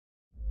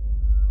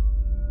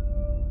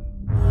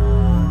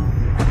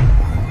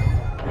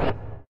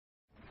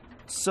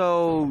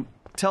So,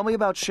 tell me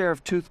about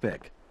Sheriff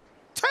Toothpick.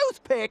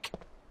 Toothpick?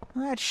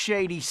 That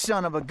shady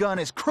son of a gun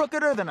is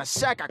crookeder than a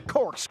sack of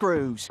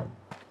corkscrews.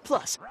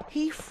 Plus,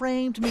 he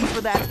framed me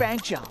for that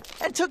bank job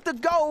and took the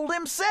gold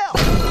himself.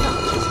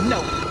 Just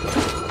know it.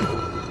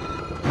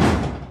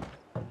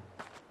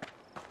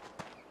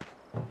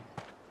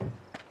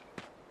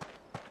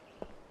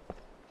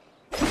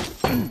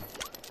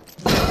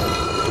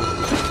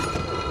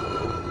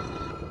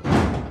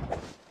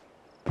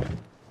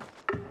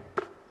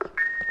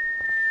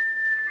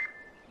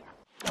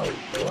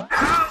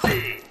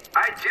 Howdy!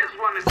 I just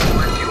wanted to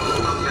let you all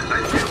know that I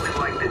really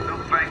like the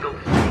newfangled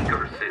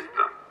sneaker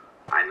system.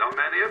 I know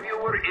many of you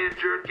were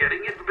injured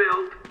getting it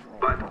built,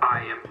 but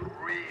I am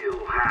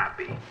real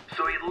happy.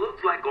 So it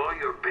looks like all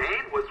your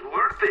pain was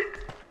worth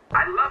it.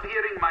 I love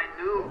hearing my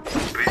new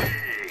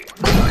big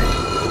voice,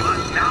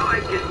 but now I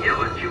can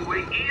yell at you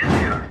way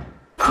easier.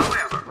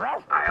 However,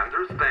 I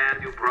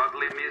understand you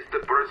probably missed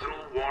the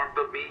personal warmth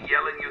of me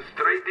yelling you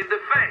straight in the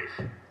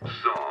face.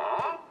 So,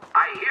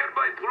 I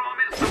hereby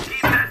promise to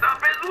keep that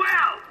up as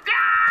well.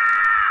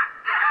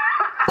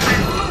 I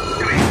love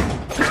great.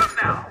 Come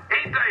now,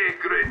 ain't I a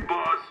great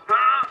boss,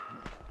 huh?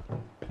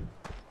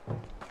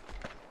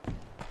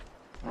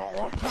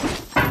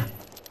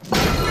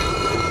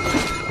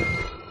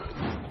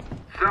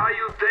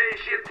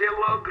 Salutations,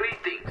 hello,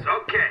 greetings.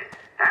 Okay,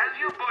 as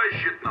you boys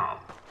should know,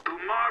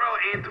 tomorrow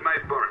ain't my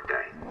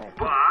birthday,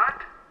 but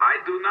I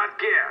do not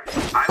care.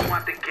 I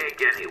want the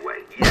cake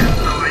anyway. Yes,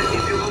 so I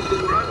need you all to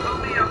rustle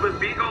me up a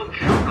big old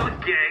chocolate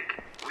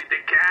cake with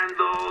the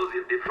candles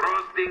and the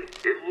frosting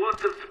and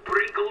lots of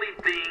sprinkly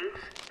things,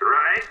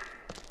 right?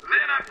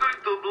 Then I'm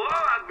going to blow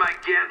out my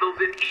candles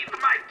and eat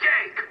my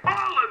cake,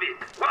 all of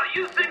it, while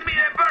you sing me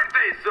a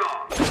birthday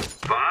song.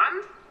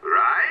 Fun,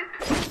 right?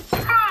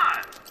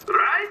 Fun,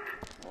 right?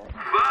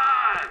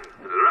 Fun,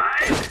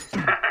 right?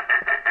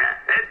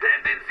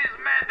 Attendance is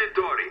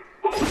mandatory.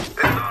 Oh,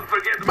 and don't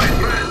forget my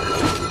presents.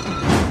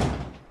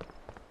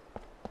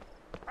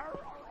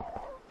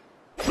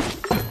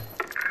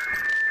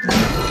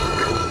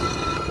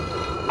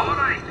 All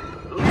right,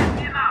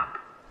 listen up.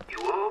 You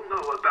all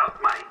know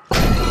about my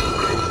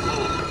secret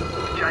move,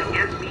 which I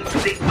guess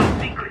means it's no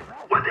secret.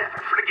 Whatever,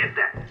 forget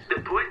that.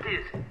 The point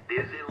is,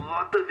 there's a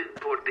lot of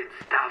important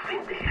stuff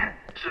in there.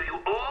 So you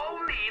all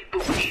need to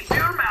keep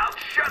your mouth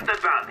shut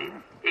about it.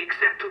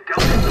 Except to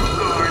tell the two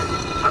guards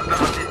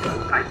about it,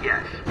 I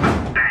guess.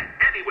 But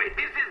anyway,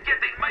 this is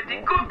getting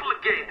mighty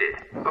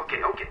complicated. Okay,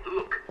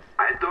 look.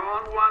 I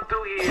don't want to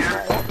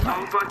hear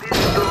nobody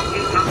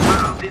talking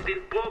about it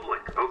in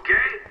public,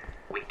 okay?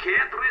 We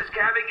can't risk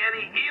having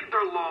any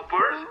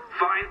interlopers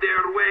find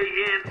their way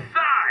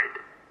inside.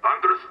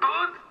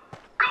 Understood?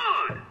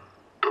 Good.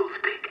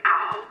 Toothpick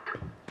out.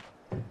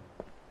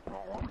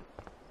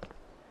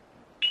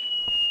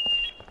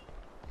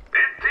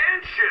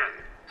 Attention!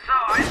 So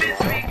I've been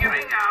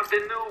figuring out the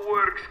new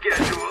work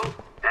schedule,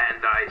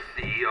 and I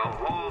see a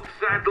whole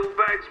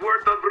saddlebag's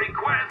worth of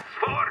requests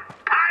for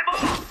time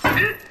off!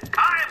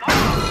 Time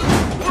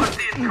off! What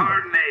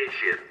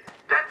incarnation?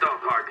 That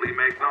don't hardly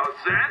make no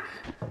sense.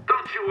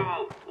 Don't you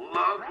all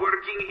love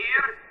working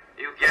here?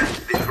 You get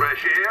the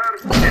fresh air,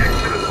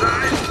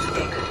 exercise,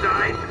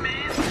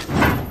 excitement.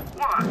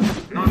 What?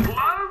 Not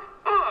love?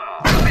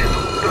 Oh, this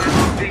whole time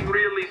of being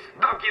really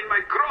stuck in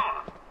my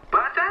craw.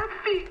 But I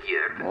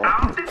figured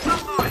out the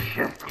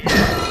solution.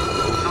 Yes.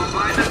 So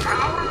by the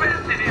power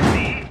vested in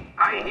me,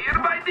 I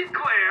hereby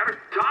declare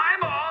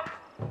time off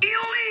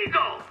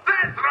illegal.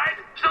 That's right.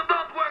 So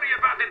don't worry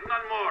about it no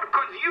more,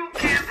 cause you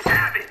can't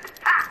have it.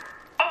 Ha!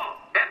 Oh,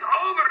 and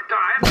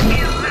overtime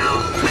is now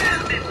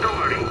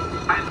mandatory.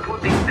 I'm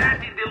putting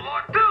that in the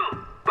law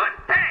too. But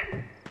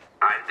hey,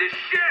 I'm the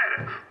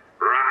sheriff,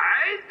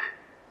 right?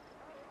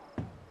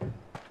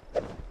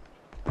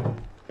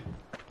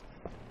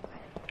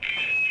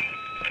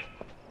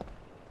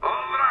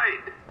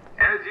 Alright,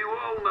 as you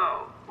all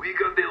know, we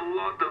got a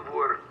lot of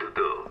work to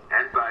do.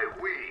 And by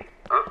we,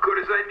 of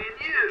course I mean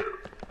you.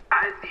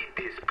 I need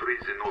this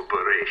prison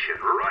operation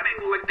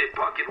running like the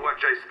pocket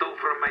watch I stole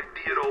from my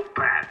dear old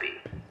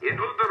pappy. In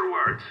other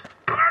words,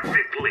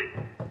 perfectly.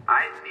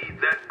 I need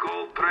that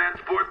gold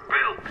transport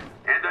built,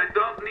 and I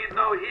don't need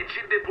no hitch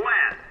in the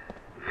plan.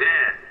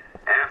 Then,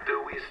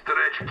 after we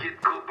stretch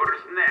Kid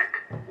Cooper's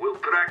neck, we'll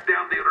track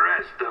down the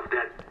rest of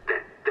that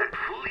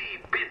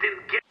flea-bitten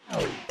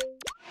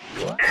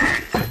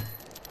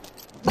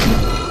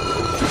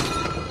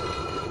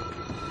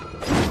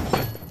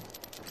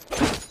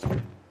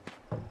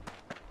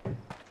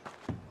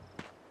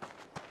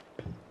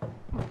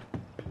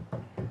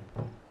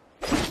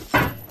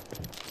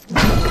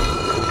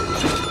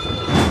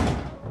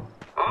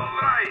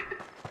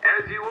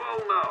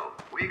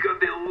we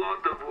got a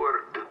lot of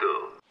work to do.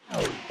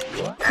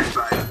 And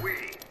by we,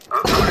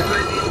 of course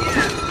I mean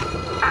you.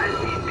 I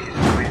need this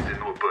prison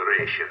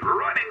operation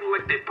running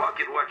like the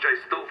pocket watch I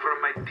stole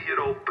from my dear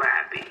old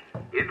pappy.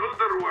 In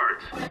other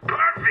words,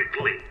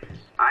 perfectly.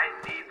 I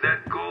need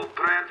that gold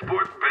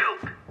transport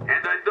built,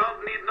 and I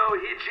don't need no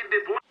hitch in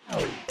the plan.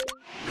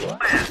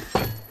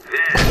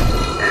 Then,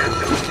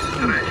 after we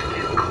stretch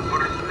Kid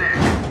Cooper's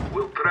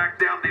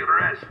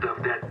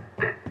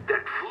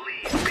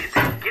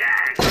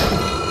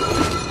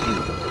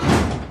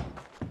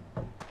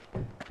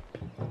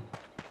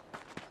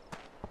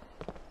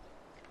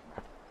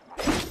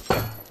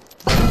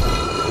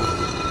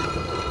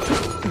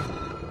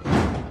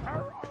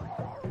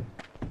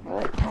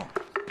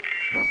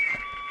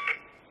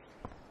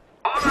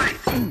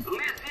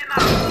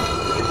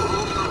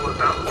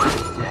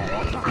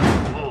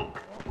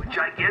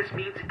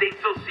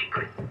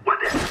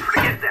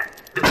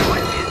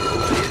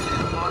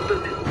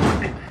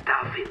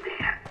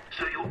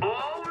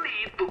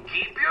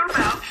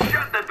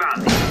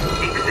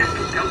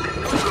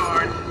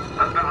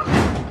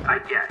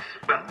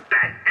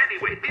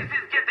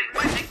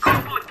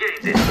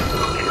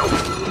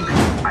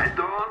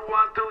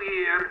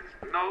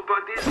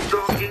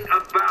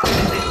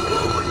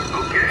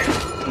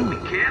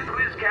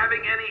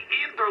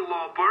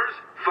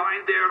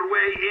find their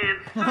way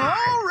inside.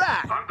 All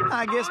right.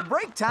 I guess Understood?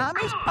 break time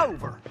is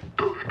over.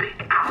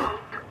 Toothpick out.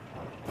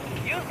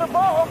 Use the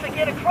ball to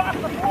get across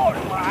the floor,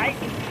 Clyde.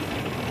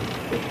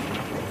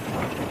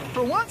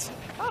 For once,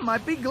 I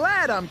might be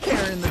glad I'm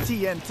carrying the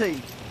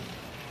TNT.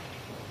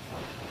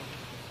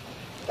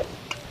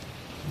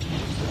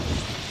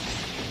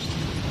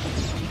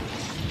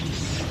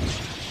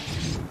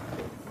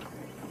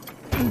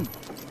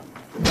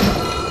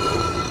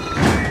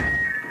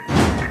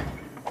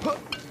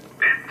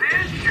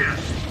 Attention!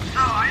 So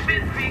I've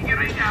been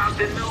figuring out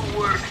the new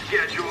work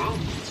schedule,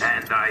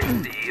 and I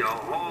see a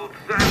whole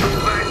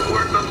saddlebag's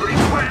worth of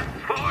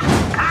requests for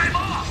time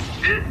off!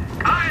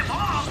 Time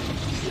off?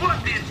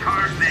 What in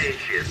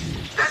tarnation?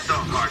 That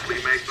don't hardly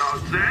make no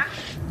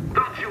sense.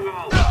 Don't you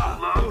all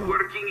love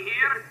working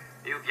here?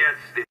 You get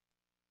stiff.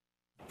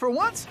 For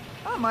once,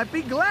 I might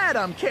be glad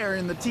I'm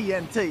carrying the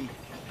TNT.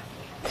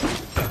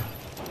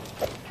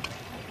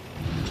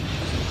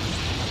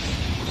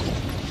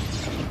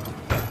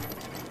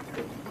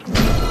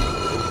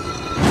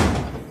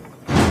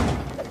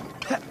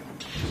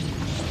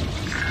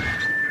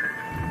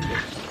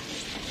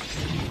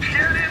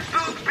 Sheriff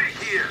Toothpick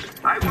here.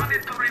 I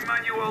wanted to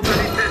remind you all that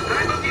it's that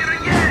time of year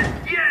again.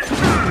 Yes,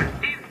 sir.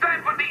 It's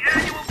time for the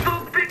annual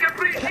Toothpick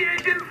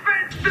Appreciation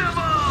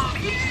Festival.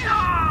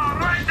 Yeehaw!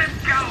 Right, that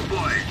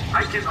cowboy.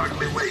 I can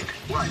hardly wait.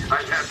 Why,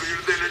 I'm happier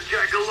than a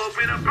jackalope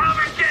in a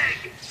powder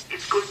keg.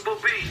 It's going to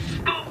be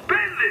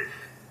stupendous.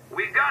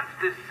 We got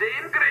the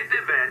same great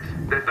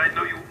event that I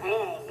know you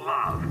all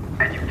love,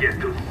 and you get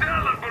to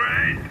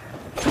celebrate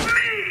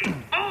me.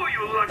 Oh,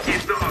 you lucky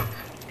dogs.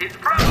 It's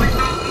probably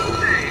not to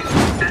say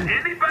that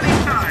anybody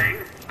dying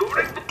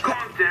during the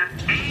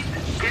contest ain't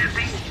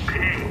getting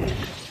paid.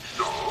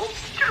 So,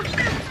 just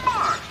be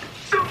smart.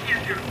 Don't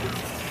get yourself.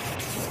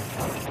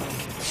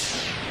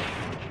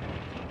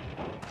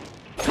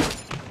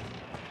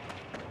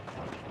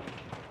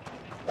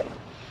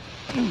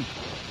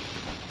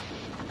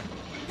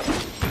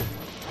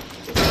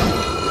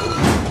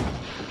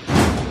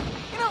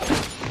 You know,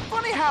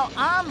 funny how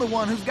I'm the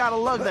one who's got to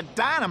lug the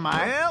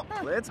dynamite.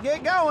 Well, let's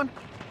get going.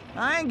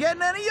 I ain't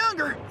getting any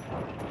younger.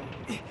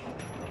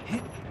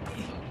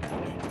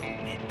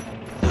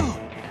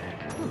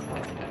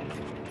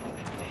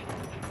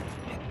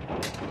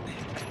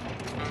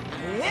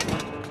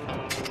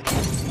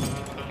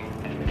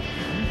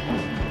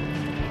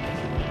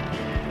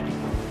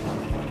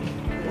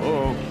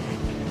 Whoa.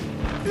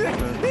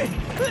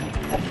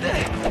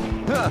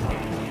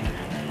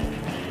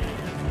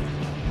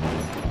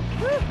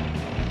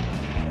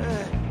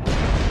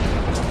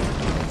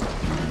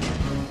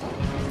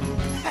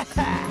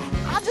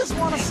 I just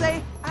want to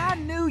say I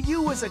knew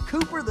you was a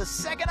Cooper the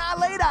second I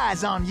laid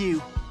eyes on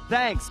you.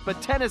 Thanks,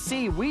 but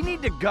Tennessee, we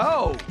need to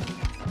go.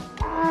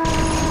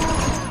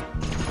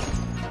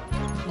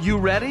 You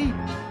ready?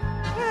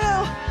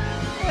 Well,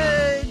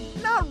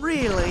 not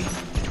really.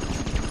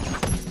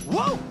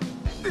 Whoa!